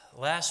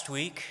Last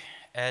week,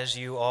 as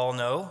you all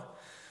know,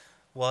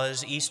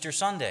 was Easter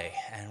Sunday,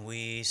 and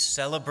we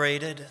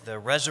celebrated the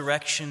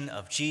resurrection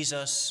of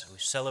Jesus. We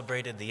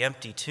celebrated the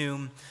empty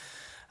tomb.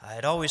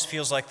 It always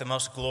feels like the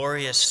most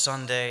glorious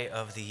Sunday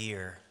of the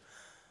year.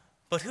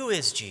 But who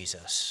is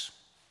Jesus?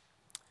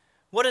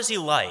 What is he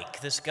like,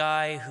 this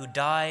guy who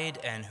died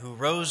and who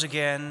rose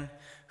again,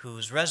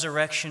 whose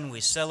resurrection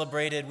we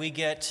celebrated? We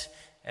get,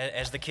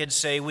 as the kids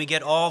say, we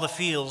get all the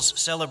feels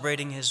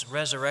celebrating his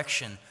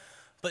resurrection.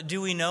 But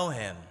do we know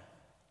him?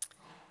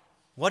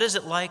 What is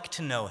it like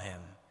to know him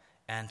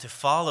and to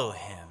follow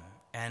him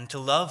and to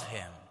love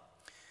him?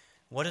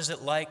 What is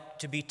it like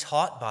to be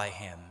taught by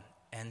him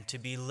and to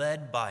be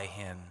led by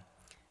him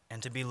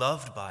and to be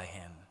loved by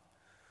him?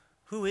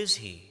 Who is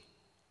he?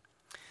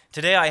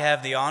 Today I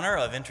have the honor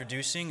of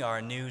introducing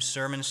our new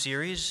sermon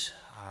series,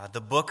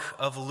 the Book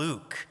of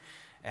Luke.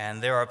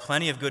 And there are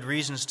plenty of good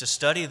reasons to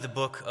study the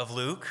Book of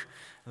Luke.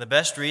 The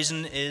best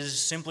reason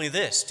is simply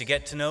this: to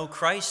get to know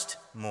Christ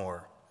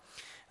more.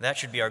 That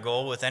should be our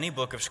goal with any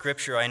book of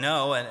Scripture, I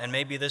know, and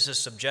maybe this is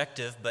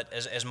subjective, but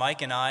as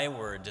Mike and I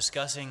were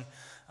discussing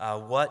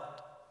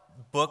what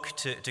book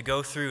to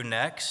go through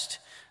next,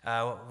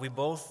 we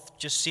both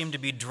just seemed to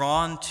be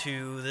drawn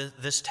to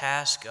this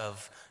task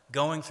of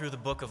going through the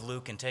book of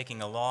Luke and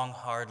taking a long,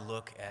 hard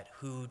look at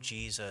who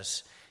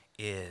Jesus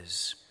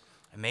is.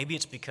 And maybe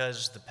it's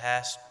because the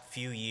past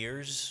few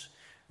years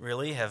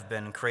really have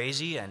been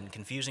crazy and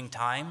confusing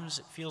times,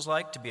 it feels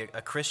like, to be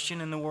a Christian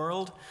in the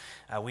world.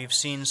 We've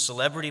seen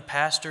celebrity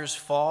pastors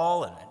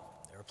fall, and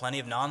there are plenty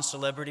of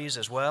non-celebrities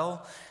as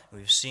well.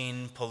 We've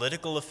seen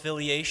political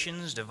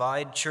affiliations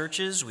divide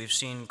churches. We've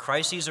seen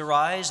crises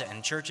arise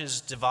and churches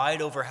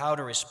divide over how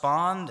to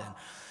respond. And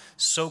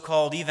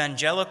so-called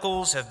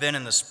evangelicals have been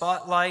in the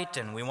spotlight,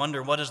 and we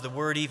wonder, what does the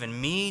word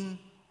even mean?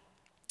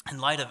 In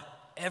light of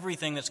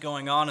everything that's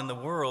going on in the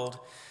world,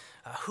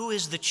 who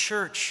is the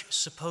church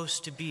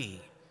supposed to be?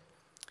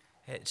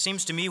 It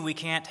seems to me we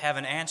can't have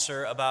an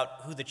answer about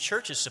who the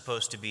church is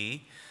supposed to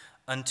be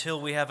until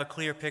we have a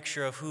clear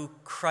picture of who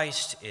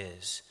Christ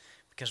is.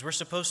 Because we're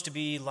supposed to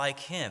be like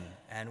him,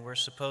 and we're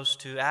supposed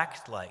to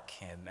act like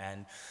him.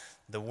 And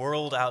the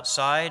world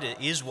outside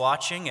is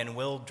watching and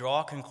will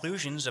draw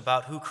conclusions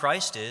about who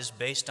Christ is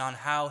based on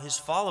how his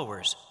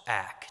followers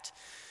act.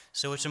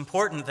 So it's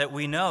important that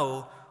we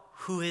know,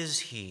 who is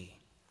he?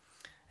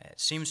 It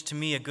seems to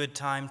me a good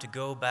time to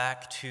go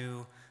back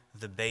to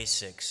the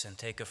basics and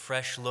take a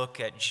fresh look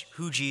at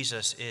who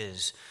Jesus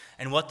is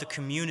and what the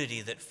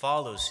community that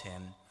follows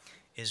him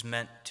is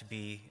meant to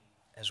be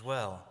as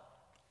well.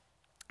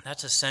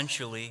 That's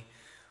essentially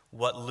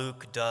what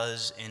Luke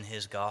does in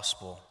his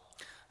gospel.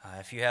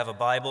 If you have a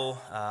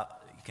Bible,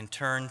 you can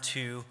turn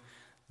to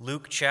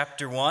Luke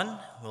chapter 1.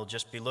 We'll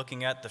just be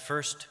looking at the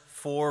first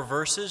 4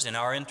 verses in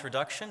our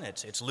introduction.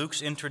 It's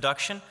Luke's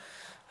introduction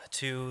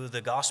to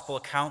the gospel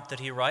account that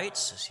he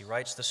writes, as he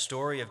writes the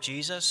story of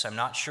Jesus. I'm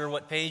not sure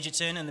what page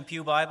it's in the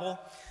Pew Bible.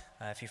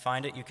 If you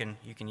find it, you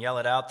can yell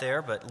it out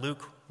there, but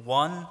Luke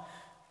 1,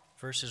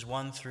 verses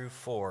 1 through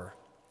 4.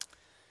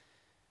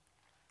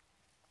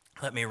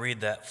 Let me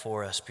read that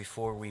for us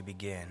before we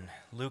begin.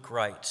 Luke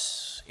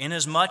writes,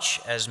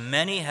 "Inasmuch as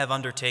many have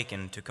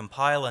undertaken to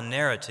compile a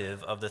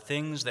narrative of the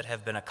things that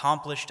have been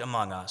accomplished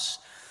among us,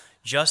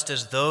 just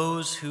as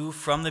those who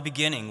from the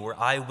beginning were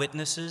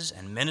eyewitnesses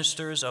and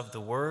ministers of the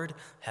word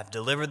have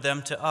delivered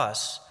them to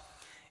us,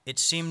 it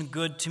seemed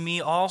good to me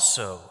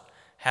also,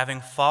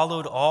 having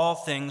followed all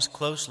things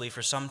closely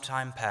for some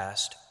time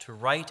past, to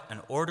write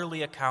an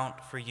orderly account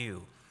for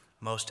you,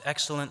 most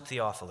excellent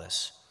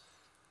Theophilus,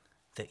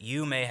 that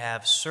you may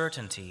have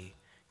certainty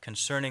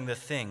concerning the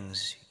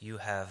things you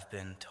have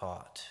been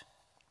taught."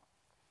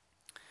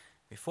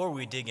 Before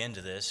we dig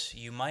into this,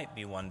 you might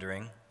be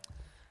wondering,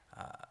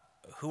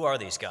 who are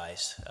these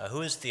guys?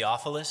 Who is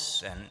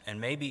Theophilus?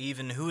 And maybe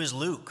even who is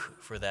Luke,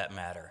 for that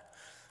matter?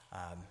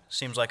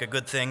 Seems like a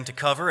good thing to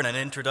cover in an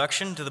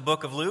introduction to the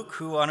book of Luke.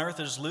 Who on earth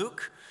is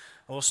Luke?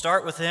 We'll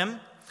start with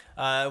him.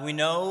 We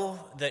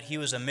know that he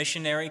was a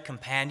missionary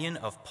companion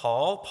of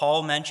Paul.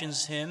 Paul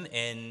mentions him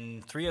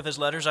in 3 of his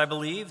letters, I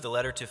believe, the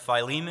letter to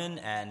Philemon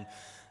and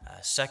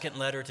second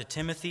letter to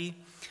Timothy,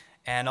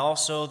 and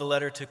also the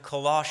letter to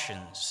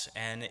Colossians.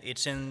 And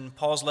it's in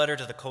Paul's letter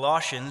to the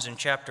Colossians in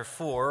chapter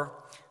 4,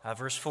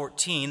 verse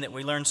 14, that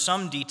we learn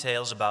some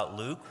details about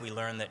Luke. We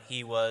learn that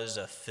he was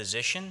a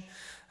physician.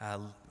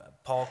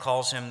 Paul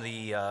calls him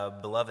the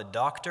beloved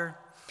doctor.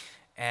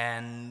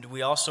 And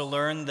we also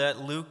learn that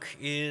Luke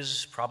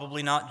is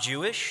probably not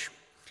Jewish.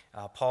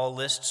 Paul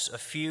lists a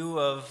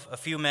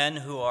few men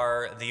who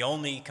are the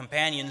only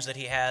companions that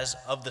he has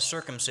of the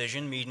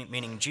circumcision,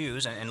 meaning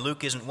Jews, and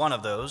Luke isn't one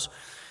of those.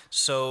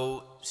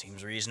 So it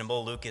seems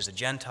reasonable. Luke is a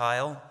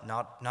Gentile,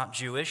 not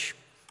Jewish.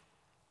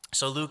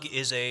 So Luke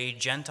is a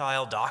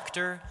Gentile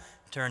doctor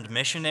turned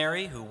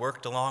missionary who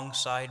worked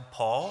alongside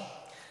Paul.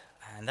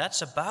 And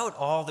that's about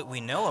all that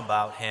we know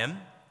about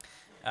him.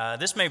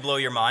 This may blow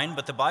your mind,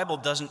 but the Bible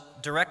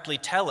doesn't directly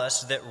tell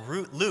us that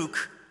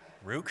Luke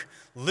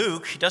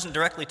Luke, he doesn't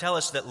directly tell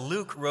us that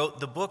Luke wrote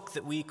the book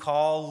that we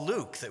call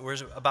Luke, that we're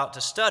about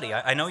to study.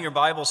 I know your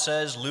Bible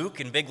says Luke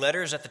in big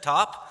letters at the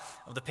top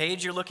of the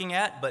page you're looking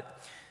at,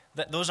 but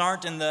those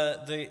aren't in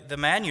the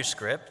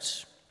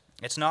manuscript.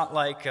 It's not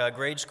like a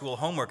grade school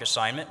homework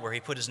assignment where he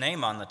put his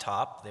name on the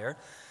top there.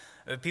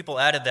 People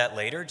added that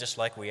later, just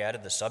like we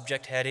added the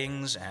subject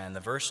headings and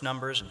the verse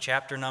numbers and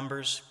chapter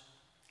numbers.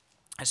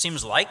 It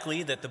seems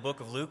likely that the book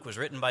of Luke was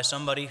written by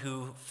somebody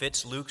who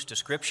fits Luke's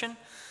description.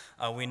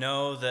 We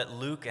know that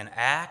Luke and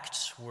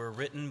Acts were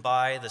written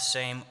by the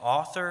same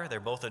author. They're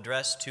both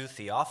addressed to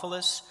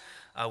Theophilus.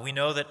 We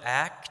know that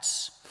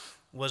Acts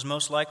was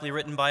most likely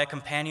written by a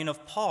companion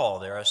of Paul.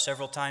 There are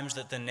several times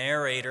that the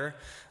narrator,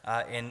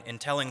 in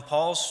telling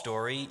Paul's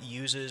story,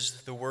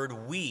 uses the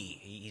word we.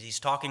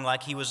 He's talking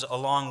like he was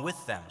along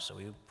with them, so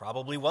he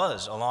probably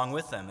was along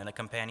with them and a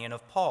companion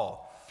of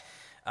Paul.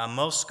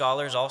 Most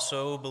scholars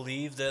also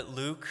believe that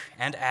Luke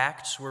and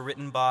Acts were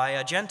written by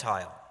a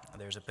Gentile.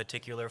 There's a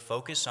particular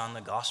focus on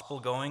the gospel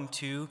going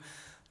to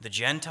the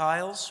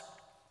Gentiles,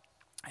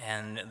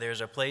 and there's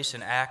a place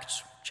in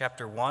Acts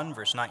chapter 1,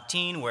 verse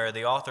 19, where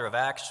the author of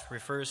Acts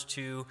refers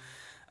to,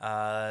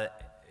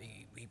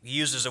 he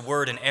uses a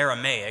word in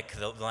Aramaic,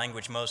 the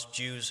language most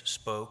Jews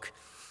spoke,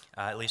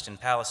 at least in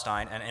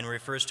Palestine, and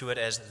refers to it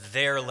as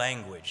their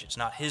language. It's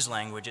not his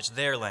language, it's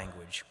their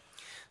language.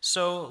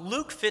 So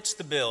Luke fits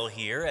the bill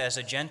here as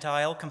a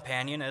Gentile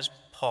companion of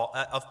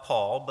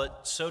Paul,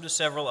 but so do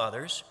several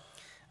others.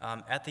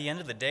 At the end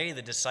of the day,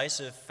 the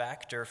decisive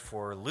factor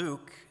for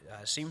Luke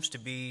seems to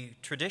be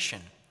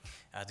tradition.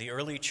 The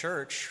early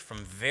church,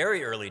 from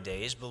very early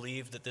days,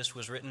 believed that this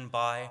was written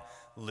by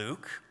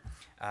Luke.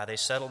 They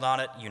settled on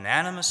it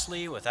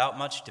unanimously, without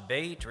much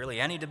debate, really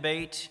any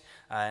debate,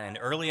 and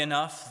early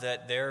enough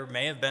that there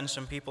may have been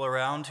some people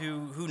around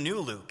who knew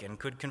Luke and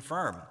could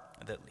confirm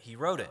that he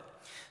wrote it.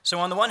 So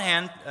on the one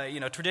hand,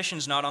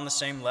 tradition's not on the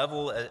same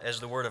level as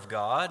the Word of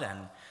God,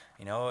 and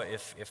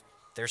if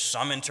there's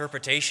some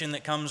interpretation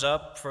that comes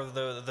up for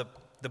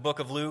the book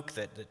of Luke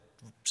that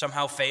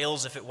somehow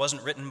fails if it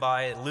wasn't written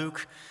by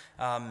Luke,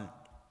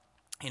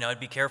 I'd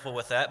be careful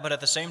with that. But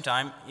at the same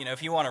time,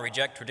 if you want to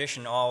reject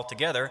tradition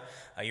altogether,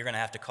 you're going to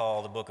have to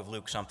call the book of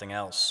Luke something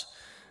else.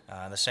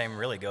 The same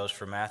really goes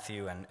for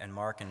Matthew and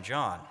Mark and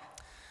John.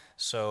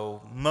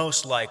 So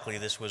most likely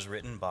this was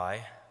written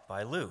by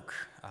Luke.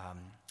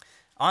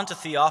 On to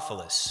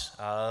Theophilus.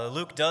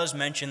 Luke does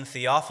mention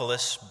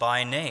Theophilus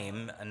by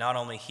name, not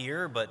only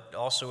here, but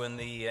also in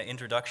the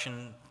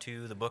introduction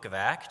to the book of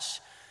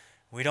Acts.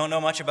 We don't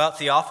know much about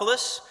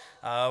Theophilus.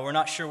 We're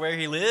not sure where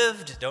he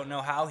lived, don't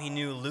know how he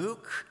knew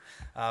Luke.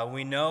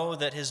 We know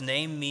that his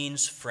name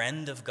means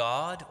friend of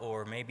God,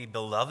 or maybe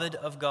beloved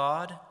of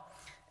God.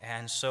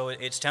 And so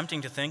it's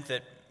tempting to think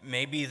that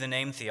maybe the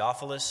name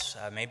Theophilus,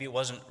 maybe it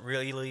wasn't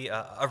really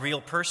a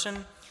real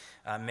person.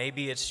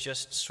 Maybe it's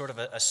just sort of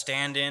a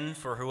stand-in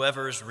for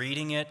whoever's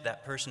reading it.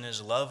 That person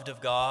is loved of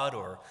God,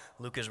 or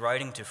Luke is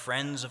writing to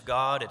friends of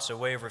God. It's a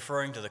way of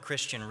referring to the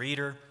Christian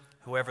reader,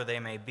 whoever they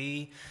may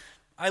be.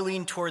 I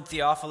lean toward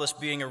Theophilus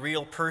being a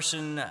real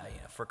person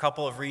for a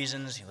couple of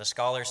reasons. The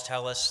scholars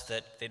tell us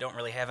that they don't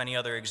really have any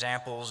other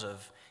examples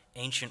of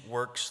ancient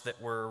works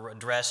that were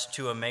addressed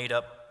to a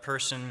made-up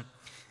person.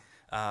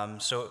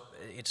 So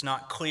it's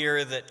not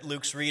clear that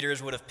Luke's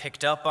readers would have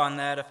picked up on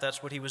that if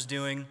that's what he was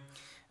doing.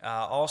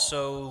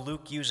 Also,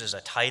 Luke uses a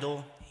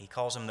title. He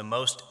calls him the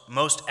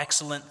most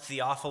excellent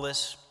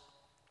Theophilus,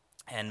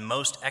 and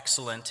most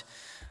excellent.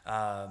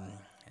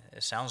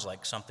 It sounds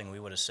like something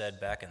we would have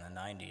said back in the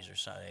 90s or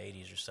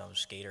 80s or some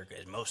skater,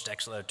 most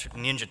excellent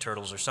Ninja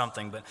Turtles or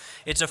something. But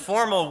it's a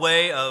formal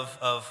way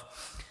of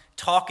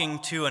talking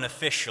to an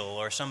official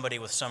or somebody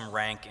with some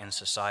rank in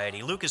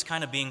society. Luke is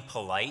kind of being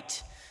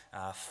polite,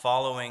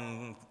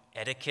 following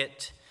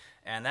etiquette,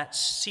 and that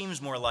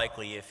seems more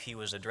likely if he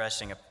was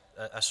addressing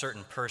a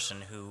certain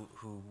person who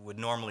would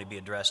normally be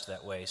addressed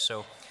that way.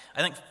 So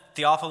I think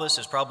Theophilus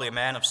is probably a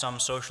man of some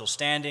social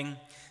standing.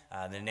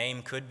 The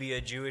name could be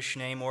a Jewish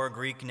name or a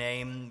Greek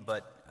name,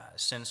 but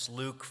since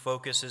Luke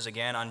focuses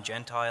again on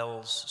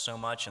Gentiles so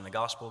much and the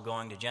gospel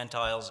going to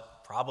Gentiles,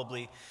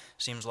 probably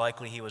seems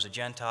likely he was a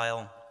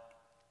Gentile.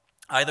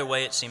 Either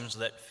way, it seems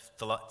that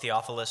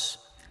Theophilus,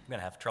 I'm going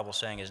to have trouble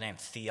saying his name,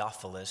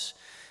 Theophilus,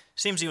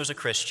 seems he was a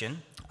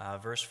Christian.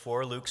 Verse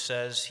 4, Luke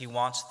says he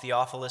wants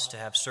Theophilus to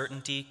have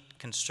certainty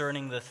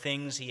concerning the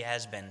things he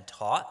has been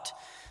taught.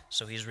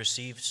 So he's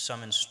received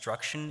some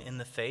instruction in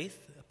the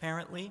faith,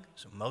 apparently,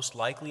 so most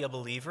likely a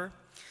believer.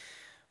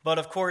 But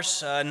of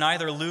course,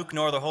 neither Luke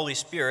nor the Holy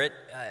Spirit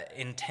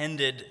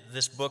intended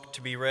this book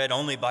to be read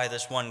only by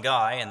this one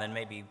guy and then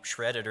maybe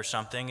shredded or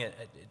something.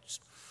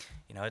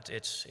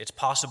 It's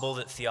possible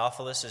that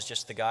Theophilus is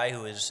just the guy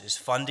who is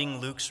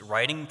funding Luke's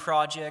writing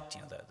project.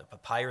 The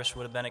papyrus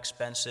would have been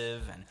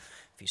expensive, and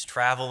if he's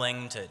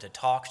traveling to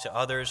talk to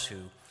others who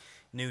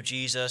knew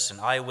Jesus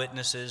and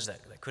eyewitnesses,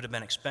 that could have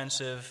been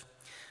expensive.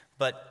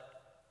 But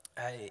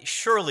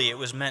surely it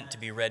was meant to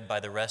be read by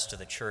the rest of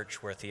the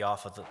church where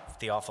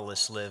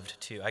Theophilus lived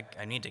too.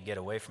 I need to get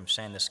away from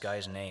saying this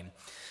guy's name.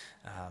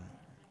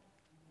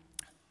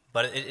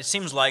 But it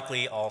seems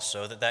likely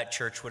also that that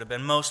church would have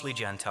been mostly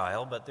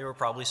Gentile, but there were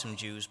probably some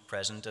Jews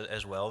present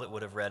as well that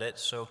would have read it.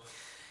 So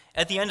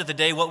at the end of the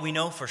day, what we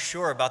know for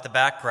sure about the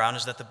background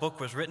is that the book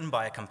was written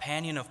by a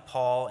companion of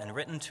Paul and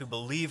written to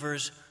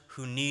believers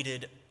who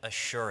needed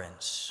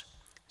assurance.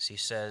 As he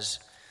says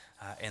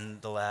in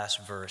the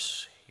last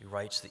verse, he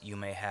writes that you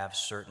may have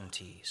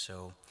certainty.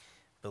 So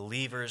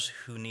believers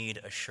who need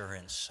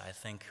assurance. I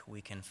think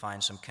we can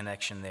find some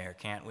connection there,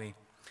 can't we?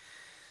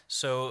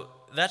 So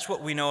that's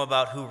what we know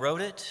about who wrote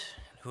it,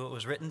 who it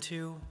was written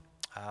to.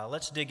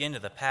 Let's dig into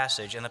the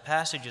passage. And the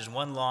passage is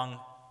one long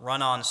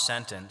run-on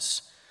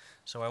sentence.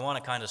 So I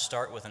want to kind of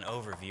start with an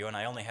overview, and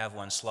I only have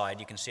one slide.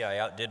 You can see I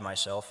outdid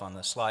myself on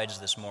the slides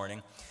this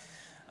morning.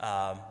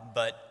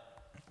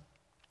 But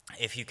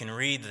if you can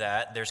read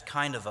that, there's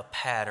kind of a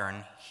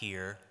pattern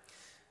here.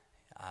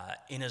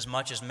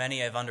 Inasmuch as many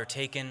have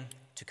undertaken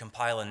to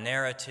compile a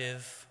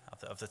narrative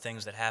of the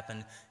things that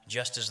happened,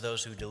 just as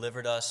those who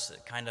delivered us,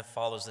 it kind of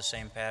follows the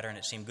same pattern.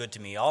 It seemed good to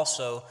me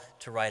also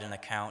to write an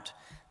account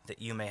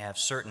that you may have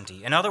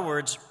certainty. In other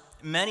words,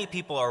 many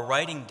people are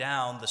writing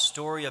down the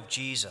story of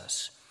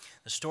Jesus,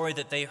 the story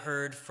that they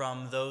heard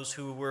from those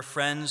who were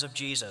friends of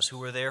Jesus, who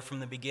were there from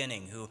the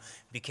beginning, who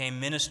became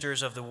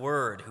ministers of the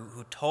word,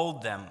 who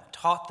taught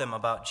them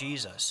about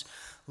Jesus.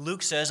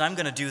 Luke says, I'm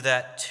going to do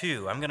that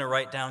too. I'm going to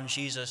write down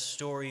Jesus'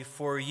 story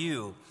for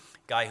you,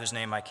 guy whose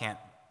name I can't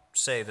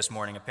say this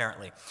morning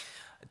apparently,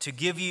 to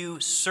give you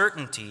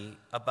certainty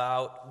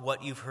about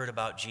what you've heard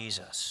about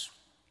Jesus.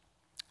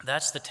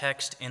 That's the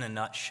text in a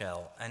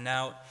nutshell. And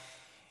now,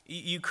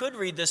 you could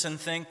read this and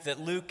think that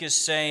Luke is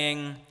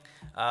saying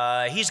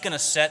he's going to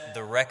set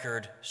the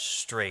record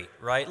straight,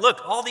 right?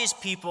 Look, all these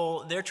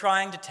people, they're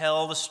trying to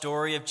tell the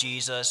story of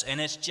Jesus, and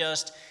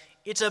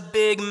it's a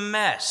big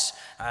mess.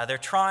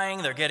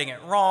 They're getting it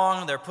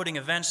wrong, they're putting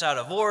events out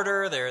of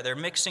order, they're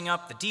mixing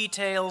up the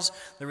details.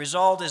 The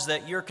result is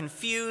that you're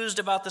confused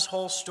about this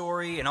whole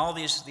story and all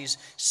these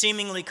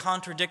seemingly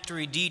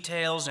contradictory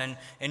details, and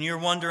you're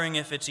wondering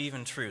if it's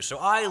even true. So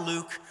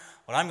Luke,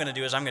 what I'm going to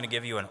do is I'm going to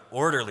give you an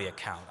orderly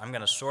account. I'm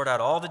going to sort out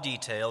all the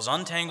details,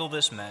 untangle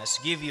this mess,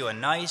 give you a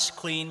nice,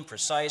 clean,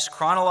 precise,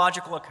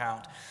 chronological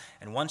account.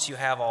 And once you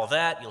have all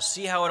that, you'll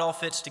see how it all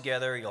fits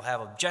together, you'll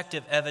have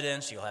objective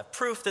evidence, you'll have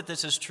proof that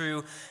this is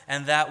true,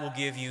 and that will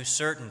give you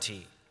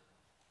certainty.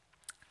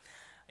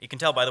 You can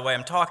tell by the way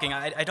I'm talking,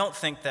 I don't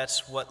think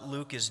that's what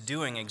Luke is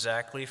doing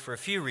exactly for a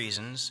few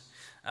reasons.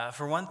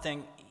 For one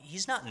thing,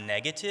 he's not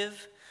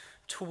negative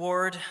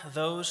toward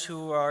those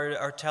who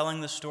are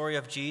telling the story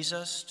of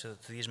Jesus, to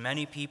these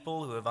many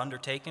people who have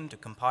undertaken to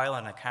compile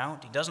an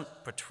account. He doesn't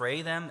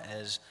portray them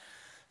as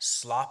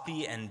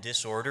sloppy and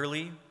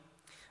disorderly.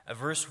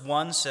 Verse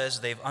 1 says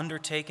they've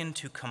undertaken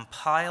to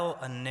compile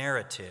a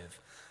narrative.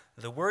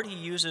 The word he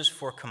uses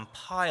for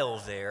compile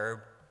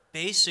there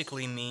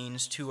basically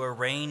means to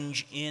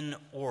arrange in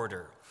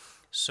order.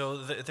 So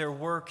their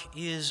work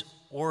is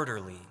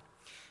orderly.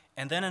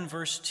 And then in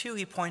verse 2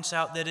 he points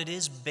out that it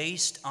is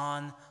based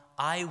on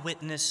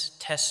eyewitness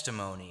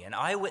testimony. And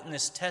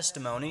eyewitness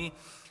testimony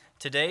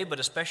today, but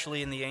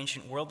especially in the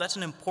ancient world, that's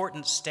an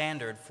important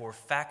standard for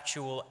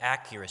factual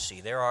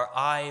accuracy. There are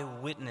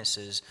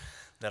eyewitnesses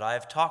that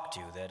I've talked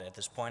to that at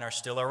this point are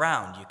still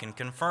around. You can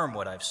confirm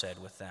what I've said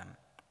with them.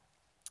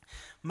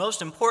 Most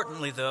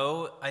importantly,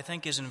 though, I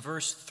think is in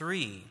verse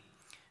 3,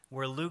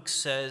 where Luke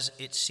says,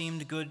 it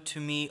seemed good to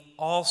me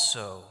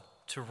also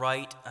to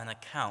write an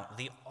account.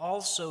 The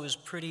also is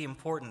pretty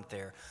important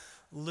there.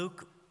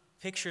 Luke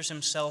pictures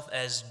himself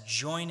as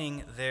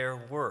joining their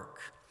work.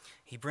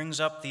 He brings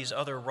up these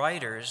other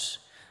writers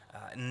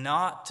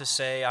not to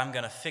say, I'm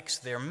going to fix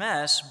their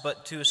mess,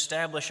 but to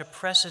establish a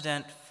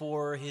precedent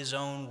for his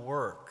own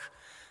work.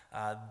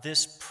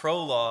 This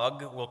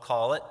prologue, we'll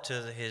call it, to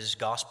his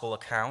gospel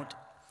account,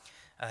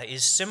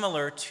 is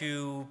similar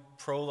to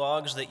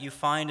prologues that you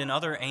find in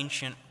other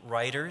ancient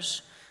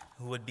writers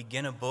who would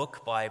begin a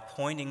book by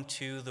pointing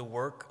to the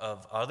work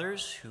of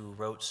others who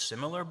wrote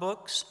similar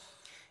books.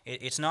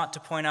 It's not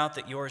to point out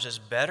that yours is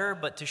better,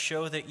 but to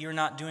show that you're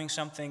not doing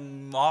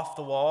something off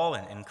the wall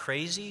and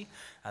crazy.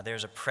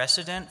 There's a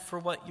precedent for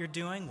what you're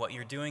doing. What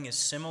you're doing is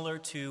similar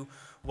to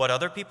what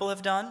other people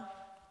have done.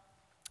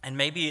 And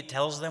maybe it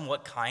tells them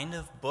what kind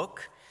of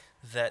book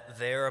that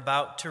they're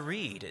about to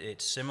read.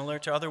 It's similar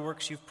to other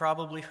works you've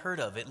probably heard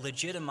of. It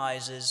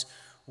legitimizes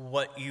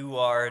what you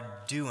are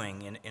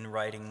doing in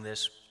writing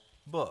this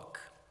book.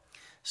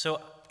 So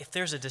if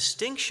there's a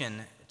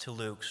distinction to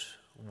Luke's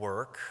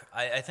work,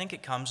 I think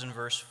it comes in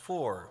verse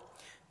 4,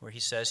 where he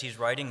says he's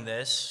writing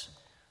this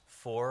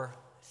for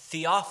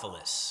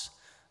Theophilus,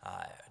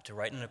 to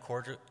write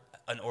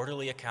an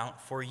orderly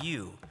account for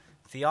you,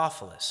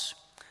 Theophilus.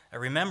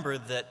 Remember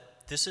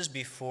that this is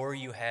before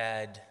you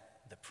had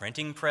the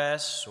printing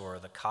press or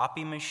the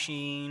copy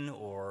machine,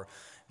 or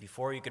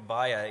before you could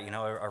buy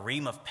a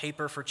ream of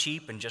paper for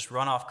cheap and just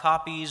run off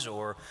copies,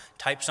 or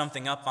type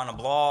something up on a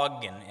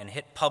blog and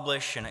hit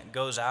publish and it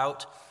goes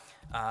out.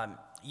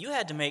 You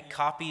had to make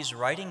copies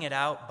writing it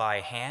out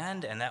by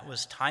hand, and that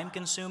was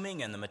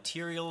time-consuming, and the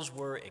materials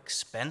were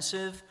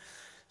expensive.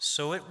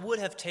 So it would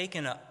have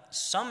taken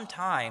some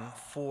time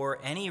for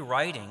any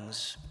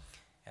writings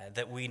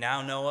that we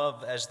now know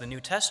of as the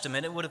New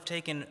Testament. It would have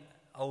taken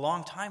a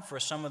long time for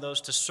some of those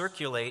to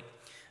circulate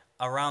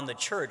around the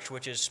church,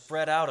 which is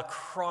spread out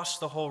across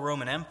the whole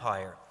Roman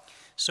Empire.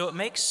 So it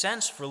makes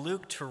sense for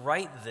Luke to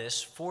write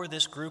this for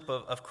this group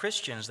of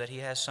Christians that he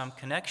has some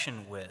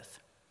connection with.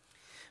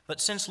 But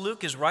since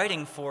Luke is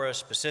writing for a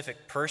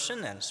specific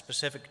person and a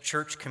specific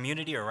church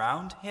community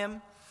around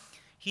him,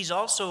 he's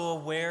also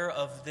aware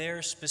of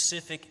their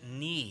specific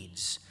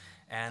needs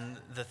and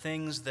the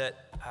things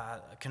that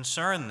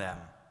concern them,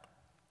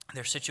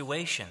 their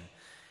situation.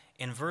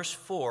 In verse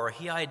 4,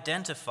 he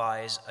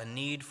identifies a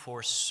need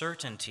for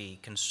certainty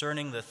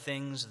concerning the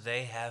things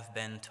they have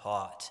been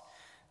taught.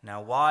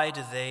 Now, why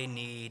do they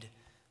need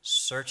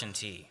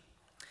certainty?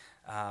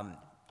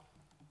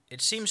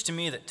 It seems to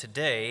me that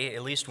today,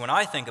 at least when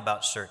I think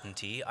about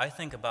certainty, I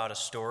think about a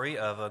story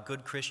of a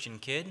good Christian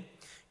kid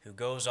who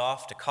goes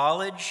off to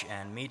college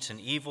and meets an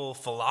evil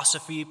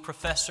philosophy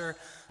professor,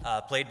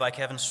 played by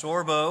Kevin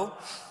Sorbo,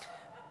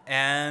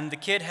 and the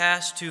kid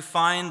has to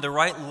find the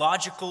right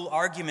logical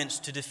arguments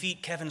to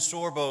defeat Kevin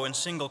Sorbo in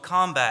single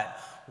combat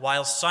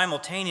while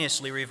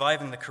simultaneously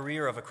reviving the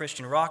career of a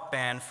Christian rock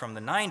band from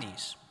the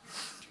 90s.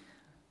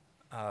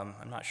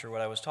 I'm not sure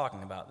what I was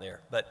talking about there.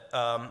 But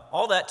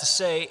all that to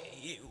say,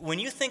 when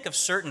you think of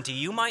certainty,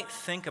 you might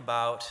think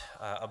about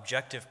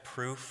objective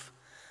proof,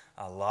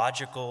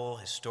 logical,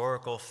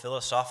 historical,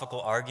 philosophical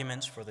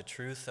arguments for the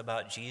truth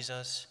about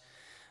Jesus,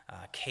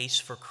 case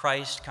for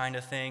Christ kind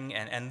of thing.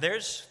 And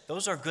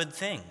those are good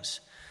things.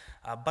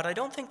 But I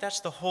don't think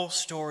that's the whole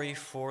story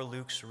for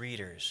Luke's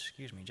readers.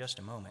 Excuse me just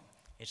a moment.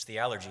 It's the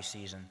allergy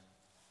season.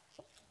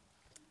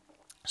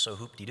 So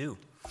hoop-de-doo.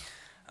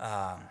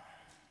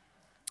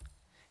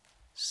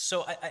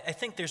 So I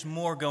think there's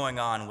more going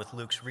on with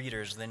Luke's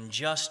readers than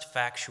just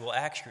factual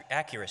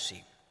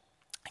accuracy.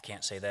 I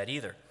can't say that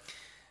either.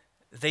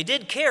 They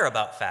did care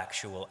about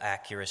factual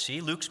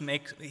accuracy. Luke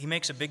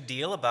makes a big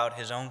deal about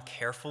his own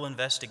careful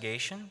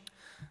investigation,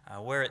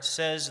 where it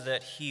says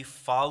that he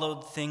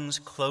followed things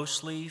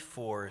closely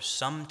for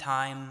some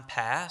time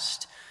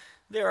past.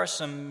 There are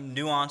some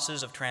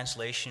nuances of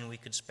translation we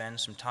could spend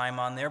some time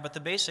on there, but the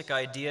basic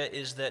idea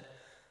is that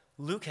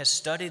Luke has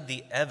studied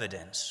the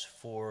evidence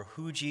for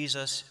who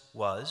Jesus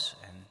was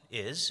and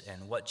is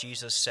and what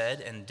Jesus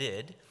said and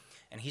did,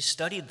 and he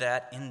studied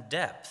that in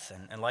depth.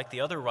 And like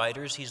the other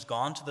writers, he's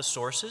gone to the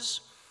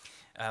sources.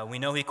 We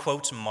know he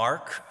quotes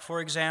Mark, for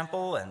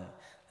example, and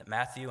that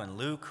Matthew and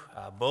Luke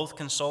both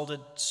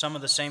consulted some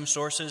of the same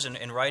sources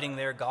in writing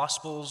their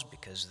Gospels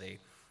because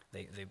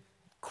they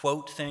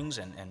quote things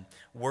and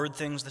word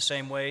things the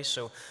same way.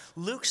 So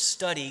Luke's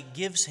study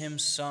gives him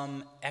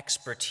some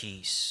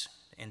expertise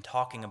in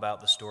talking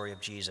about the story of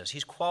Jesus.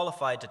 He's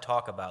qualified to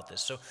talk about this.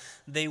 So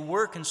they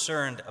were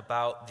concerned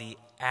about the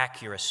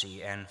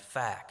accuracy and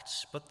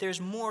facts, but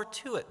there's more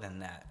to it than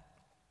that.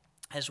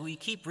 As we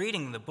keep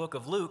reading the book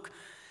of Luke,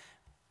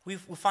 we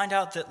find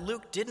out that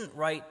Luke didn't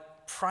write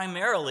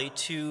primarily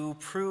to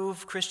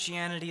prove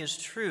Christianity is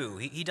true.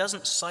 He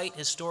doesn't cite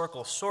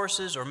historical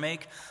sources or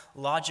make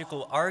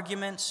logical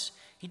arguments.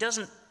 He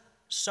doesn't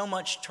so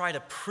much try to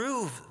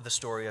prove the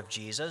story of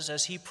Jesus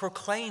as he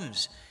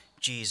proclaims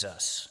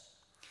Jesus.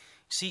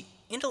 See,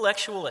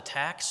 intellectual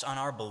attacks on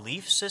our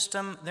belief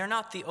system, they're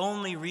not the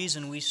only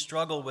reason we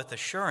struggle with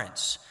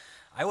assurance.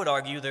 I would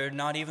argue they're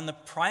not even the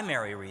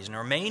primary reason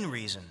or main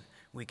reason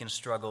we can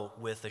struggle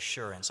with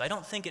assurance. I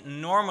don't think it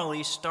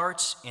normally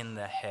starts in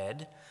the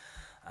head.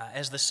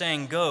 As the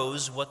saying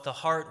goes, what the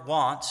heart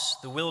wants,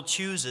 the will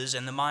chooses,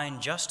 and the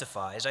mind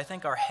justifies. I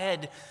think our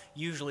head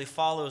usually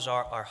follows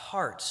our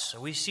hearts.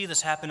 We see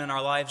this happen in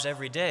our lives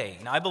every day.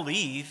 And I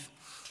believe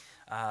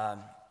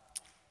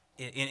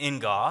in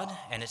God,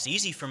 and it's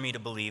easy for me to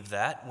believe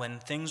that when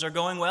things are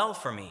going well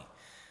for me.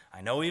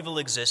 I know evil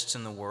exists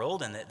in the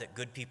world and that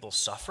good people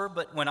suffer,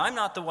 but when I'm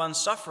not the one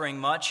suffering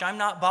much, I'm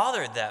not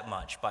bothered that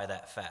much by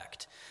that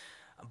fact.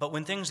 But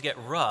when things get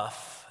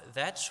rough,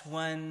 that's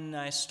when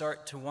I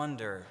start to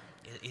wonder,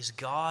 is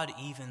God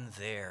even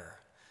there?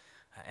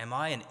 Am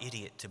I an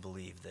idiot to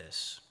believe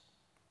this?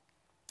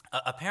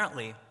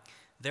 Apparently,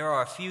 there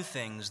are a few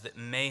things that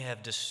may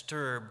have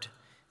disturbed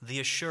the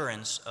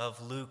assurance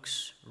of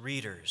Luke's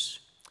readers.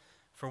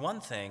 For one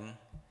thing,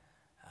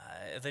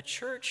 the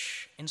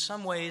church in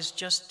some ways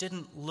just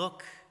didn't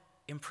look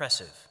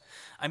impressive.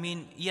 I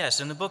mean,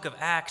 yes, in the book of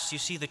Acts, you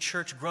see the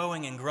church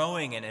growing,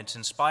 and it's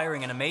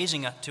inspiring and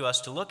amazing to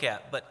us to look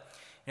at. But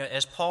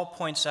as Paul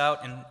points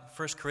out in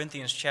 1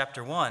 Corinthians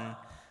chapter 1,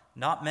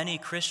 not many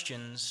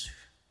Christians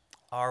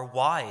are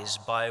wise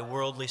by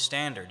worldly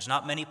standards,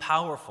 not many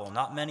powerful,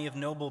 not many of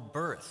noble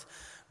birth.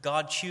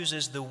 God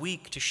chooses the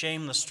weak to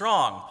shame the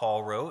strong,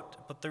 Paul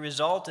wrote, but the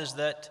result is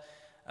that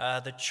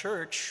the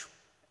church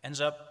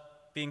ends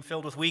up being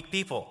filled with weak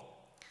people.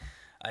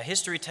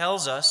 History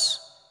tells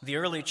us the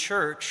early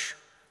church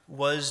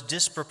was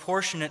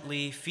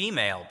disproportionately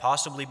female,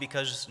 possibly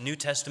because New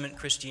Testament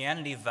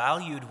Christianity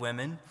valued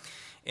women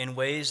in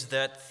ways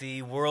that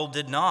the world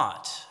did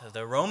not.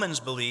 The Romans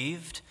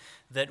believed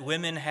that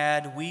women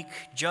had weak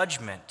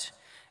judgment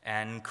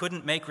and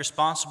couldn't make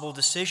responsible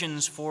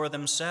decisions for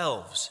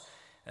themselves.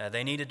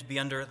 They needed to be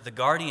under the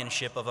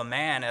guardianship of a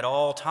man at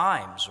all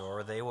times,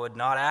 or they would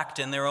not act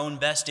in their own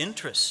best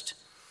interest.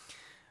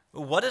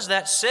 What does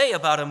that say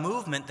about a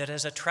movement that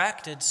has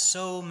attracted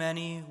so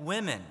many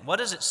women? What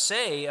does it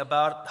say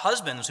about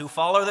husbands who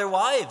follow their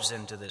wives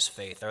into this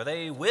faith? Are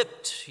they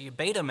whipped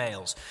beta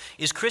males?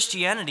 Is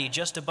Christianity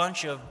just a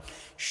bunch of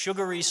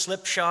sugary,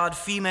 slipshod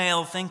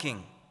female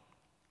thinking?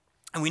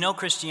 And we know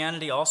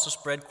Christianity also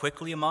spread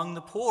quickly among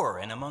the poor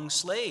and among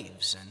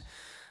slaves.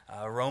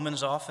 And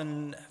Romans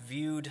often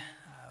viewed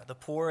the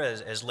poor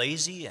as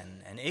lazy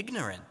and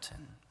ignorant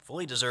and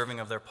fully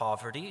deserving of their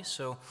poverty.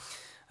 So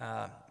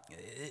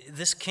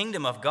this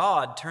kingdom of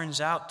God turns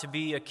out to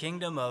be a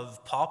kingdom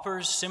of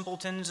paupers,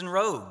 simpletons, and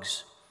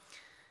rogues.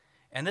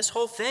 And this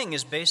whole thing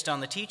is based on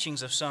the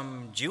teachings of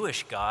some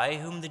Jewish guy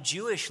whom the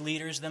Jewish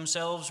leaders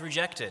themselves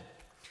rejected.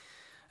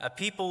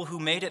 People who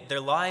made it their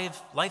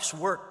life's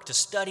work to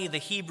study the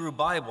Hebrew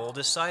Bible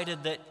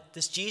decided that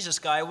this Jesus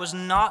guy was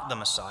not the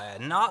Messiah,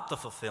 not the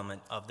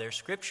fulfillment of their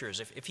scriptures.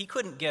 If he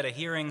couldn't get a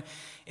hearing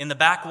in the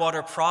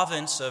backwater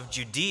province of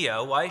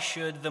Judea, why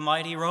should the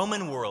mighty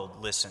Roman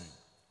world listen?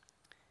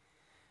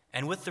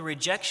 And with the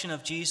rejection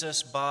of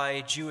Jesus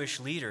by Jewish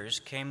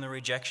leaders came the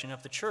rejection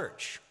of the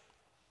church.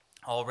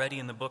 Already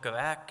in the book of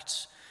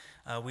Acts,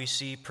 we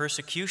see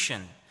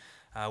persecution.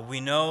 We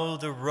know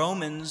the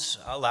Romans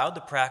allowed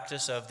the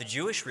practice of the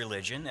Jewish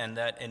religion, and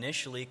that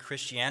initially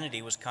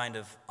Christianity was kind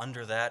of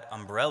under that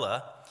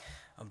umbrella.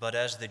 But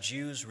as the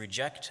Jews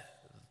reject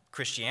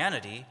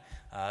Christianity,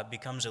 it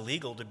becomes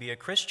illegal to be a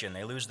Christian.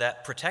 They lose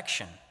that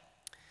protection.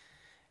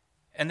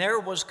 And there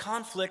was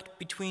conflict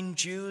between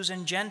Jews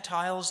and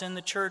Gentiles in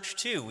the church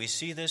too. We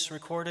see this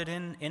recorded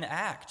in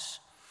Acts.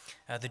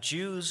 The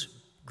Jews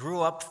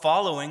grew up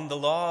following the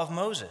law of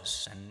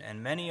Moses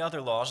and many other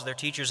laws their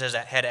teachers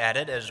had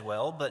added as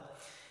well, but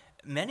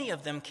many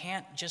of them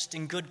can't just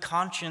in good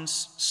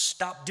conscience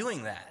stop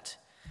doing that.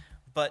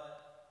 But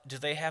do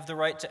they have the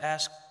right to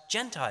ask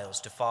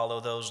Gentiles to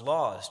follow those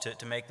laws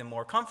to make them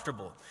more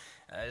comfortable?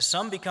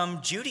 Some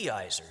become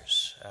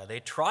Judaizers. They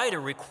try to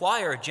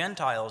require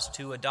Gentiles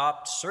to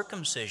adopt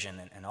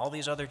circumcision and all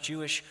these other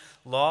Jewish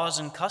laws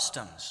and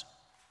customs.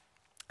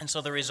 And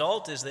so the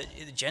result is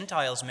that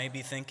Gentiles may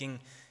be thinking,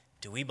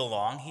 do we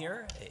belong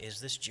here?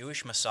 Is this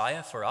Jewish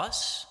Messiah for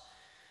us?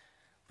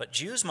 But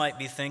Jews might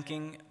be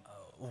thinking,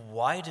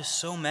 why do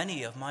so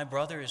many of my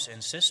brothers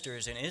and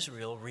sisters in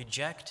Israel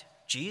reject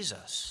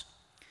Jesus?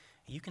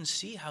 You can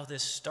see how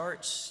this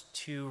starts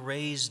to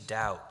raise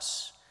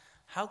doubts.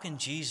 How can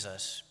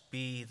Jesus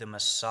be the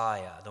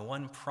Messiah, the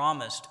one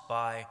promised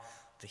by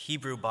the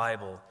Hebrew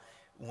Bible,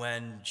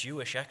 when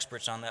Jewish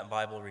experts on that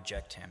Bible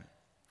reject him?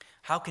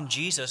 How can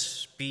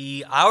Jesus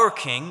be our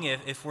king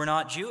if we're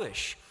not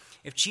Jewish?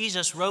 If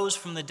Jesus rose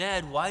from the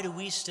dead, why do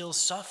we still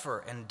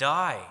suffer and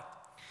die?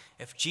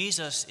 If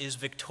Jesus is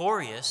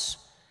victorious,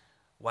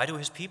 why do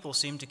his people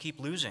seem to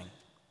keep losing?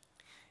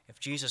 If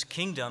Jesus'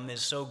 kingdom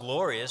is so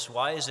glorious,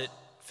 why is it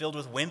filled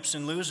with wimps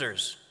and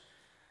losers?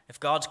 If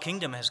God's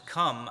kingdom has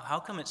come, how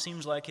come it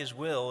seems like his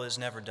will is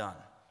never done?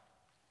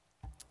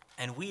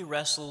 And we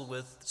wrestle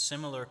with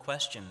similar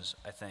questions,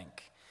 I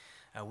think.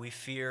 We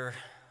fear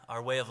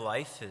our way of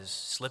life is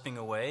slipping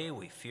away.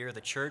 We fear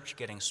the church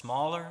getting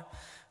smaller,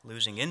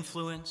 losing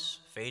influence,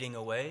 fading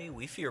away.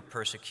 We fear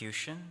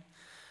persecution.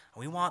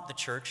 We want the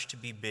church to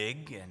be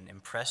big and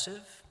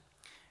impressive.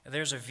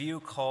 There's a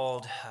view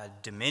called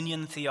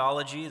dominion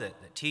theology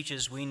that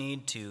teaches we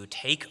need to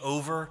take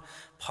over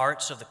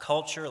parts of the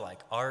culture like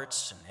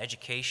arts and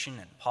education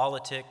and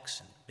politics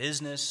and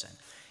business. And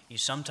you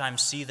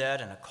sometimes see that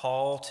in a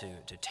call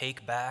to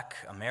take back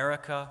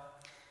America.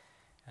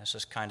 This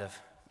is kind of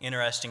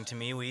interesting to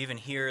me. We even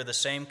hear the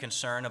same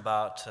concern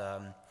about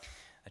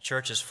the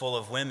church is full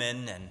of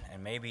women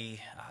and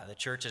maybe the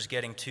church is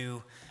getting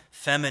too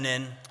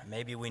feminine.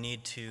 Maybe we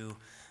need to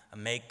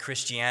make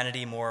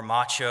Christianity more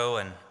macho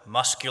and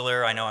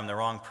muscular. I know I'm the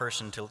wrong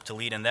person to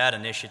lead in that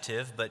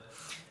initiative, but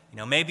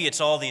maybe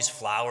it's all these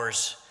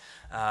flowers.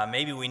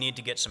 Maybe we need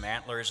to get some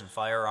antlers and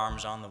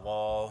firearms on the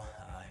wall.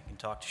 I can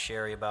talk to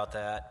Sherry about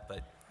that,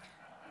 but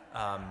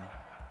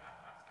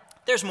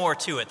there's more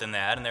to it than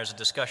that, and there's a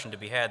discussion to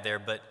be had there,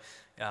 but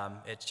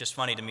it's just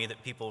funny to me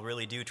that people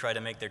really do try to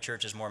make their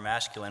churches more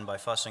masculine by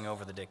fussing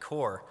over the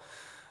decor.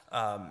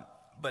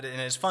 But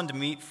it's fun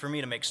for me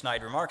to make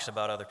snide remarks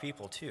about other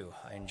people, too.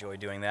 I enjoy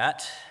doing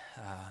that.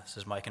 This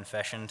is my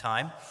confession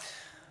time.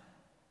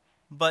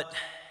 But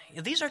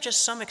these are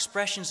just some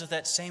expressions of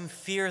that same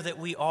fear that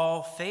we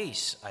all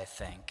face, I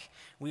think.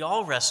 We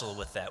all wrestle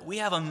with that. We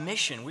have a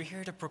mission. We're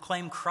here to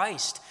proclaim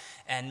Christ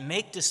and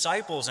make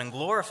disciples and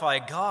glorify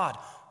God.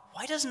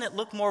 Why doesn't it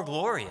look more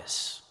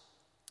glorious?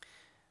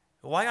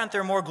 Why aren't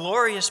there more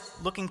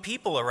glorious-looking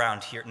people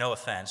around here? No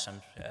offense.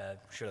 I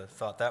should have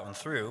thought that one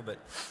through, but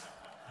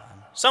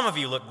some of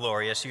you look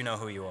glorious. You know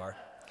who you are.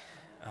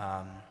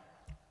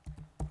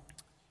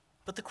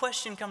 But the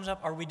question comes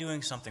up, are we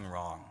doing something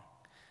wrong?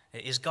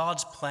 Is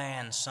God's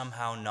plan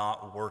somehow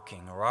not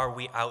working, or are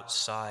we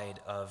outside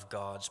of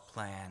God's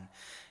plan?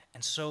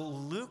 And so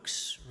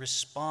Luke's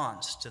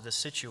response to the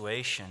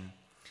situation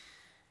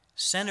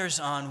centers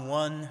on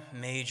one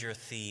major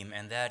theme,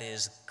 and that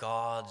is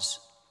God's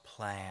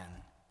plan.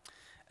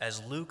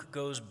 As Luke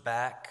goes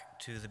back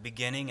to the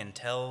beginning and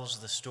tells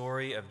the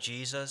story of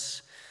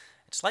Jesus,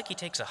 it's like he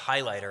takes a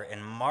highlighter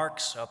and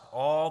marks up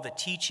all the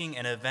teaching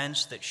and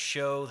events that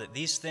show that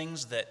these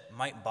things that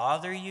might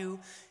bother you,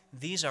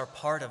 these are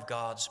part of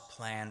God's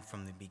plan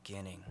from the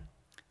beginning.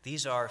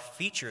 These are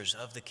features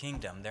of the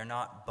kingdom. They're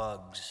not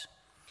bugs.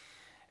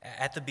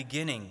 At the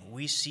beginning,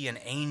 we see an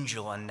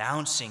angel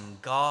announcing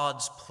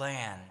God's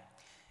plan,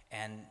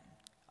 and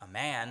a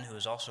man who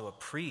is also a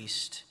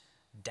priest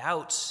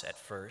doubts at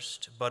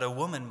first, but a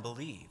woman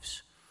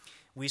believes.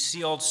 We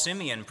see old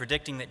Simeon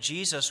predicting that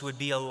Jesus would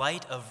be a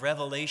light of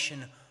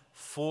revelation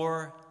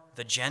for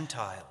the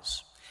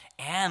Gentiles,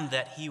 and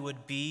that he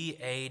would be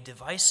a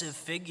divisive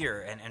figure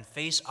and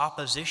face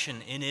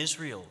opposition in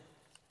Israel.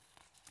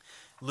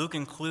 Luke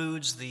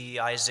includes the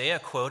Isaiah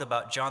quote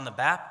about John the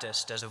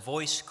Baptist as a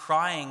voice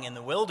crying in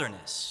the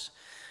wilderness.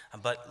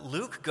 But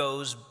Luke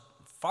goes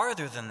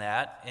farther than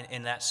that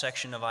in that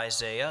section of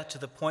Isaiah, to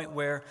the point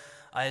where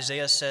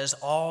Isaiah says,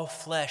 all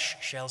flesh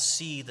shall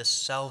see the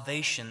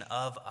salvation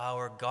of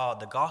our God.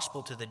 The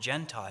gospel to the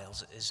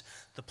Gentiles is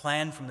the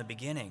plan from the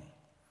beginning.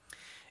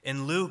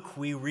 In Luke,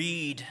 we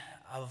read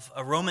of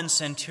a Roman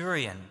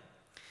centurion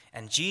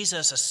and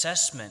Jesus'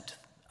 assessment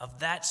of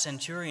that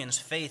centurion's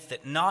faith,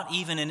 that not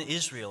even in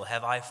Israel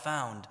have I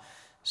found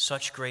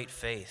such great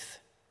faith.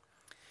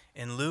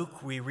 In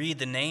Luke, we read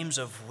the names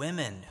of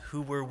women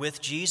who were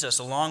with Jesus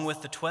along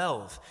with the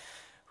 12,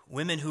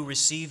 women who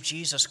received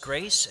Jesus'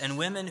 grace and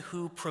women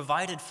who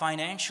provided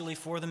financially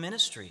for the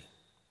ministry.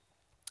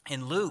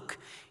 In Luke,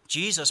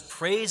 Jesus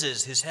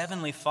praises his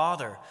heavenly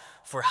Father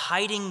for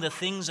hiding the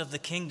things of the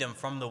kingdom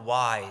from the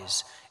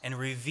wise and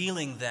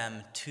revealing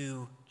them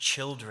to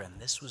children.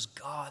 This was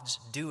God's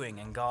doing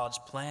and God's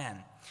plan.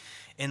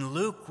 In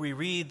Luke, we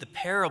read the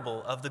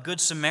parable of the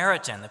Good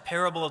Samaritan, the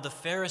parable of the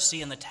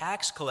Pharisee and the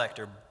tax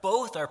collector.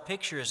 Both are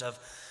pictures of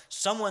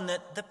someone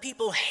that the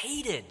people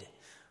hated,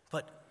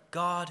 but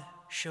God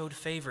showed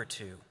favor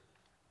to.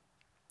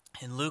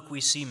 In Luke, we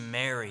see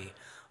Mary,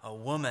 a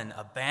woman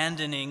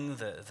abandoning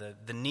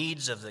the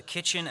needs of the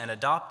kitchen and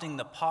adopting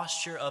the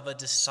posture of a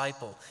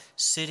disciple,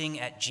 sitting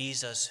at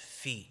Jesus'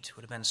 feet.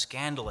 Would have been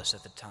scandalous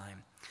at the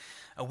time.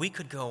 We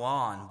could go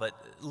on, but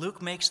Luke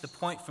makes the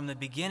point from the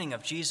beginning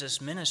of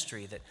Jesus'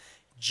 ministry that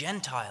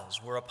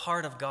Gentiles were a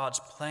part of God's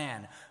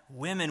plan,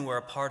 women were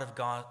a part of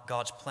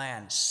God's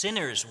plan,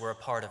 sinners were a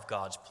part of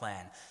God's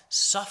plan,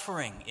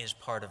 suffering is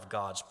part of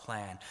God's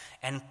plan,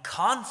 and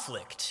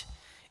conflict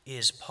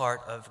is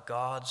part of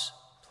God's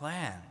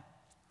plan.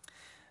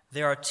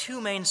 There are two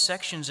main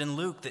sections in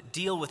Luke that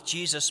deal with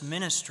Jesus'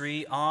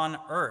 ministry on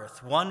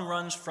earth. One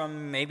runs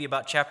from maybe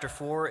about chapter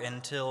 4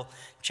 until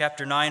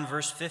chapter 9,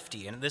 verse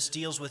 50, and this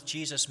deals with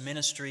Jesus'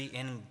 ministry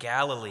in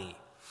Galilee.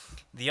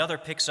 The other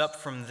picks up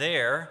from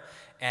there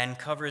and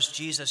covers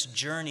Jesus'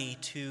 journey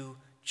to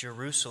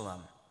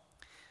Jerusalem.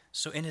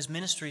 So in his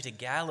ministry to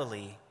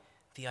Galilee,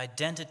 the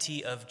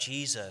identity of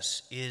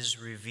Jesus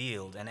is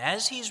revealed. And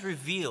as he's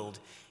revealed,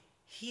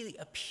 he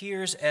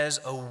appears as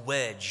a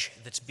wedge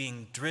that's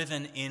being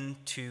driven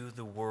into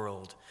the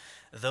world.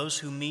 Those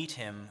who meet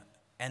him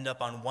end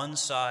up on one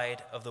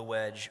side of the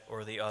wedge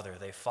or the other.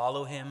 They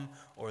follow him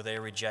or they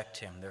reject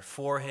him. They're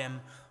for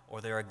him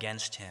or they're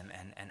against him.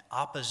 And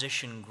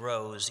opposition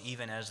grows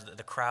even as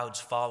the crowds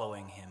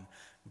following him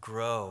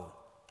grow.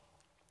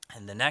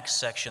 In the next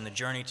section, the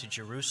journey to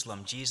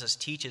Jerusalem, Jesus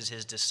teaches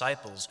his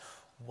disciples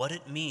what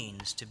it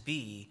means to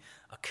be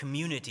a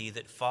community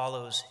that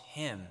follows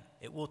him.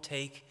 It will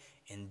take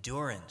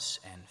endurance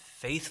and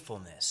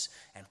faithfulness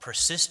and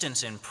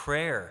persistence in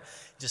prayer.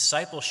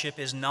 Discipleship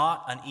is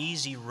not an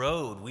easy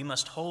road. We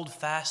must hold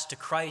fast to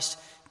Christ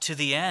to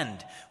the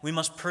end. We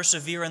must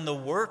persevere in the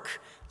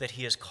work that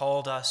he has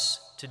called us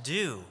to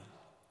do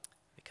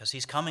because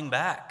he's coming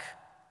back.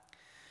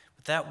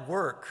 But that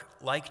work,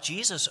 like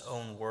Jesus'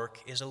 own work,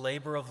 is a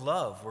labor of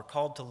love. We're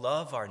called to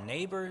love our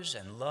neighbors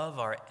and love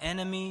our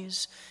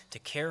enemies, to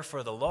care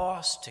for the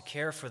lost, to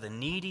care for the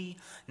needy,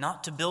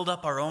 not to build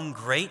up our own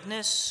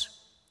greatness,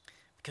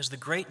 because the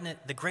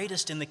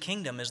greatest in the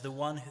kingdom is the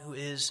one who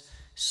is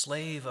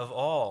slave of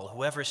all.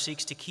 Whoever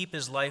seeks to keep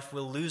his life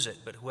will lose it,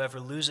 but whoever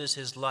loses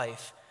his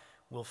life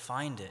will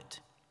find it.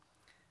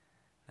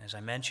 As I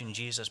mentioned,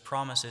 Jesus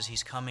promises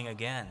he's coming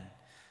again.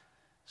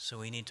 So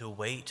we need to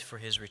wait for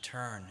his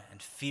return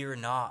and fear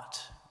not.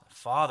 The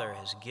Father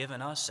has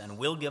given us and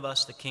will give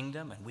us the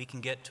kingdom, and we can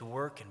get to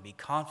work and be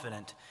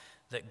confident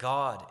that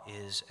God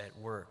is at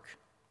work.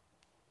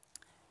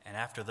 And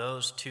after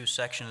those two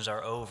sections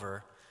are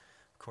over,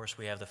 of course,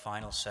 we have the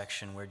final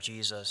section where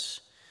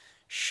Jesus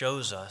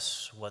shows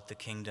us what the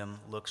kingdom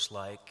looks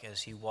like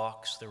as he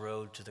walks the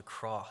road to the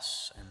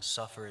cross and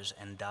suffers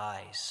and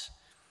dies.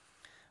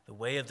 The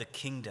way of the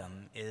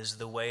kingdom is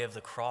the way of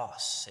the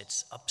cross.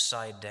 It's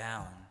upside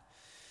down.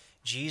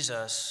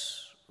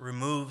 Jesus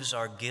removes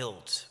our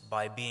guilt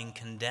by being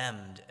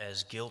condemned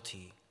as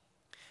guilty.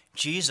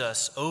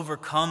 Jesus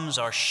overcomes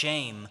our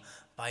shame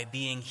by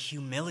being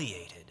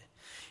humiliated.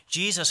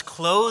 Jesus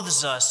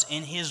clothes us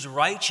in his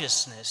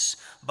righteousness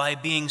by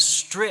being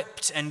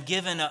stripped and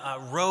given a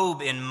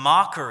robe in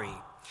mockery.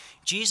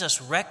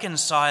 Jesus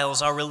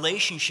reconciles our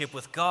relationship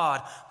with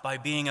God by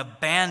being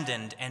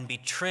abandoned and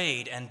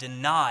betrayed and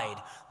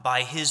denied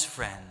by his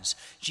friends.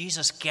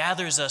 Jesus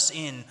gathers us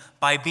in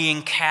by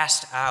being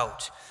cast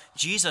out.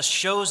 Jesus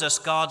shows us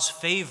God's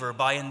favor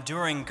by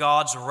enduring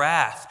God's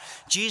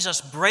wrath. Jesus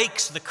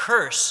breaks the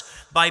curse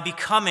by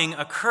becoming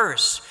a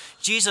curse.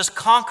 Jesus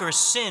conquers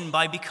sin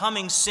by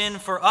becoming sin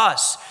for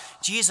us.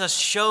 Jesus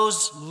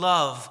shows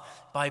love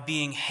by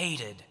being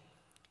hated.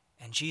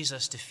 And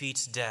Jesus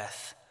defeats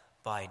death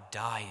by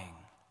dying.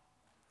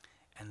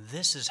 And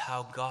this is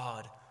how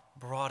God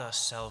brought us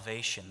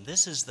salvation.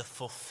 This is the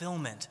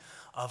fulfillment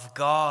of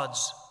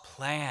God's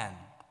plan.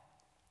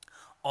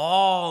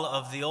 All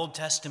of the Old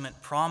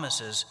Testament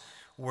promises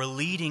were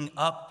leading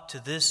up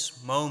to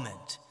this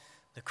moment,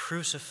 the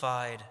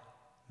crucified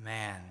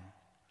man.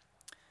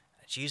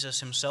 Jesus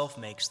himself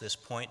makes this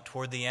point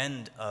toward the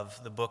end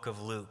of the book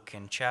of Luke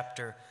in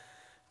chapter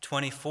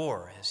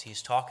 24, as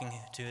he's talking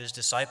to his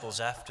disciples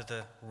after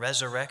the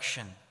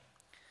resurrection.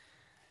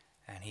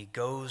 And he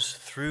goes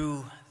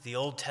through the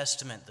Old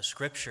Testament, the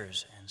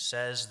scriptures, and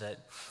says that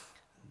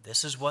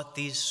this is what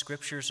these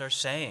scriptures are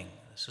saying.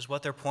 This is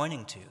what they're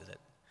pointing to, that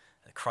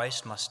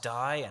Christ must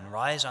die and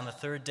rise on the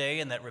third day,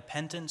 and that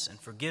repentance and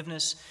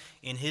forgiveness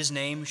in his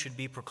name should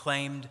be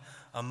proclaimed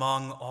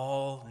among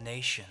all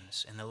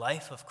nations. In the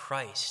life of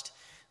Christ,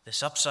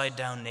 this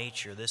upside-down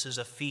nature, this is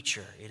a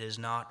feature. It is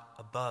not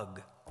a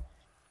bug.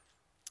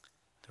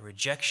 The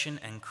rejection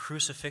and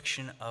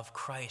crucifixion of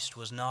Christ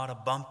was not a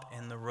bump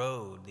in the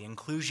road. The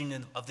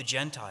inclusion of the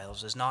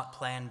Gentiles is not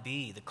plan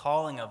B. The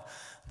calling of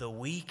the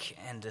weak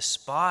and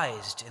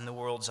despised in the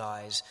world's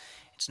eyes,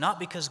 it's not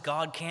because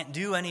God can't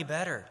do any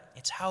better.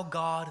 It's how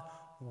God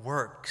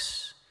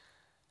works.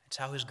 It's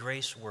how his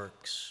grace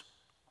works.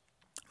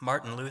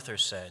 Martin Luther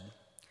said,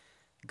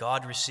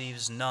 "God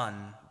receives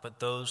none but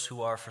those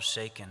who are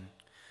forsaken,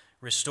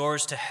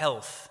 restores to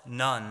health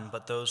none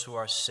but those who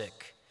are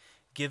sick,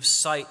 gives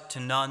sight to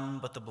none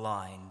but the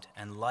blind,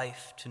 and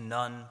life to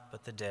none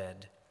but the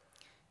dead.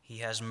 He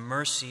has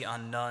mercy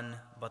on none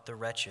but the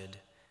wretched,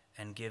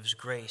 and gives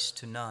grace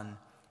to none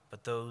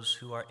but those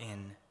who are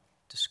in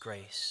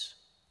disgrace."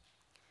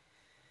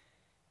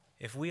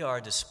 If we are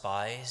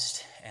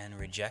despised and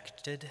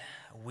rejected,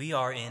 we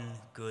are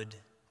in good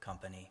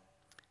company.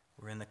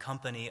 We're in the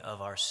company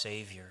of our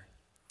Savior.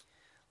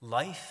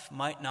 Life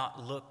might not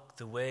look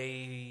the way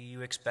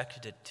you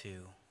expected it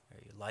to.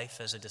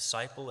 Life as a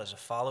disciple, as a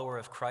follower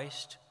of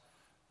Christ,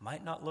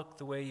 might not look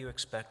the way you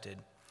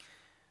expected.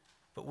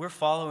 But we're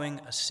following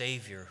a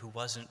Savior who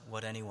wasn't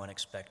what anyone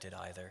expected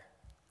either.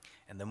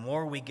 And the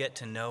more we get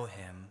to know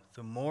him,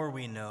 the more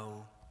we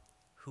know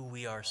who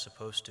we are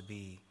supposed to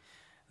be.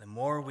 The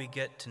more we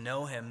get to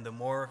know him, the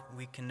more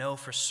we can know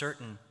for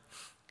certain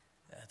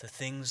the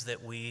things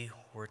that we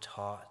were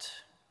taught.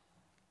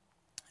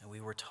 And we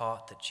were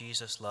taught that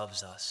Jesus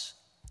loves us.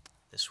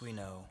 This we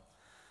know,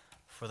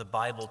 for the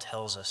Bible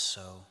tells us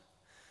so.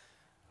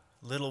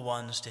 Little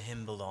ones to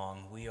him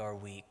belong. We are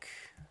weak,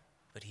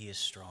 but he is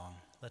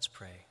strong. Let's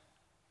pray.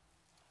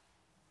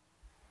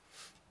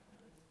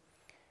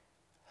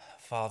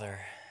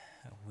 Father,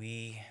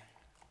 we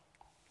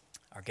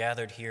are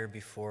gathered here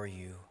before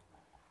you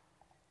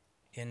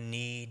in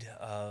need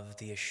of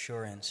the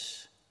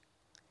assurance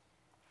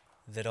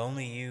that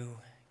only you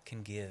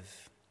can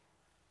give.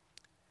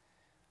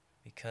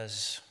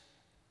 Because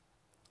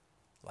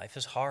life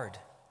is hard.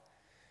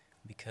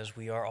 Because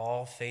we are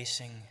all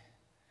facing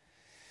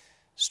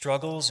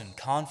struggles and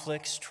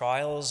conflicts,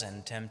 trials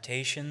and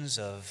temptations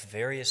of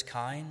various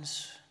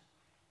kinds.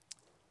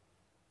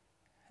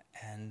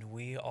 And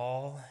we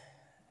all,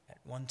 at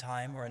one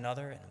time or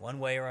another, in one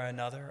way or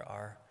another,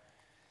 are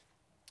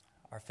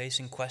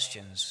facing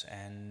questions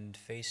and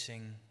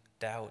facing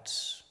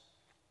doubts.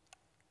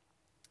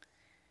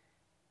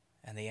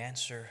 And the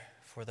answer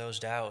for those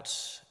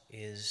doubts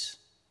is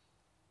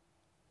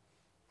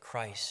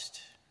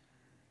Christ.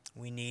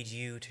 We need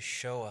you to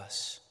show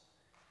us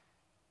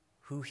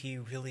who he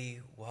really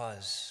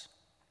was.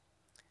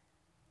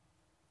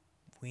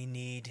 We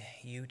need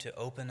you to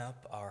open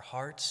up our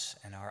hearts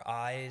and our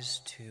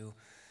eyes to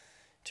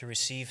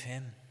receive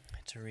him,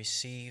 to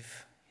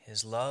receive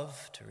his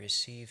love, to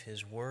receive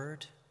his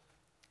word.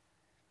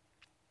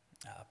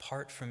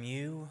 Apart from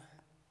you,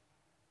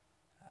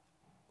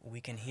 we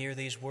can hear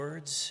these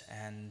words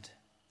and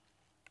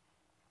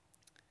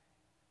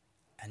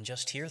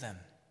just hear them.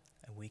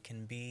 We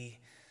can be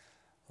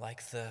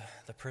like the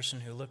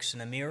person who looks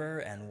in a mirror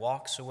and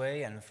walks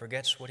away and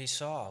forgets what he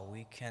saw.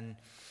 We can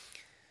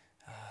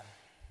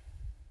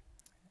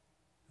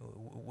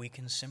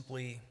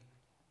simply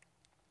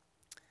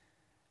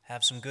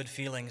have some good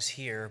feelings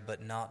here,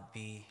 but not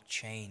be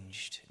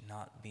changed,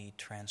 not be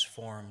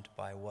transformed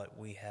by what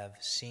we have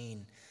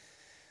seen.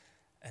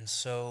 And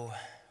so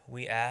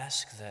we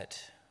ask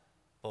that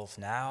both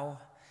now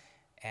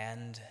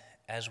and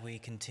as we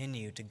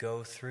continue to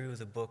go through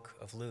the book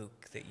of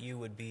Luke, that you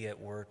would be at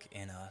work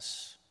in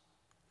us.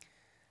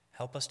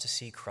 Help us to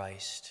see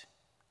Christ.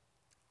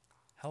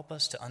 Help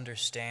us to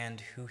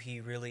understand who he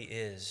really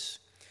is.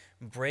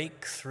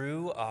 Break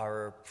through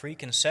our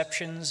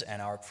preconceptions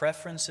and our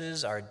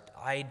preferences, our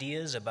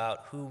ideas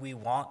about who we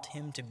want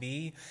him to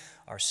be,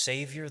 our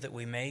Savior that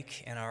we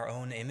make in our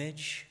own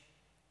image,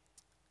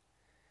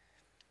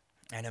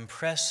 and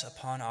impress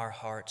upon our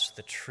hearts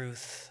the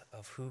truth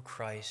of who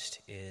Christ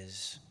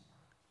is.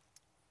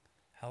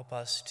 Help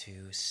us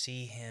to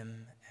see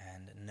him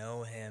and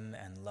know him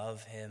and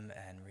love him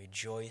and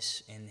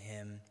rejoice in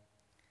him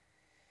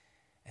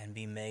and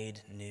be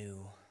made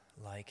new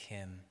like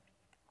him,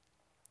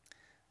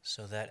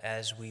 so that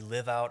as we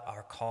live out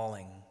our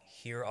calling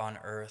here on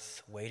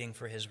earth, waiting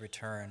for his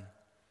return,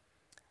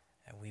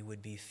 we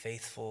would be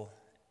faithful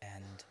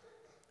and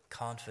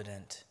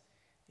confident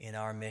in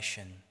our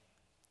mission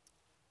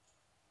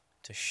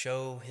to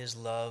show his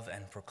love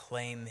and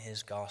proclaim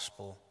his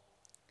gospel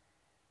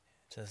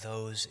to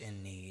those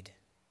in need.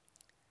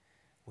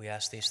 We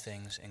ask these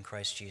things in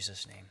Christ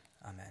Jesus' name.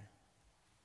 Amen.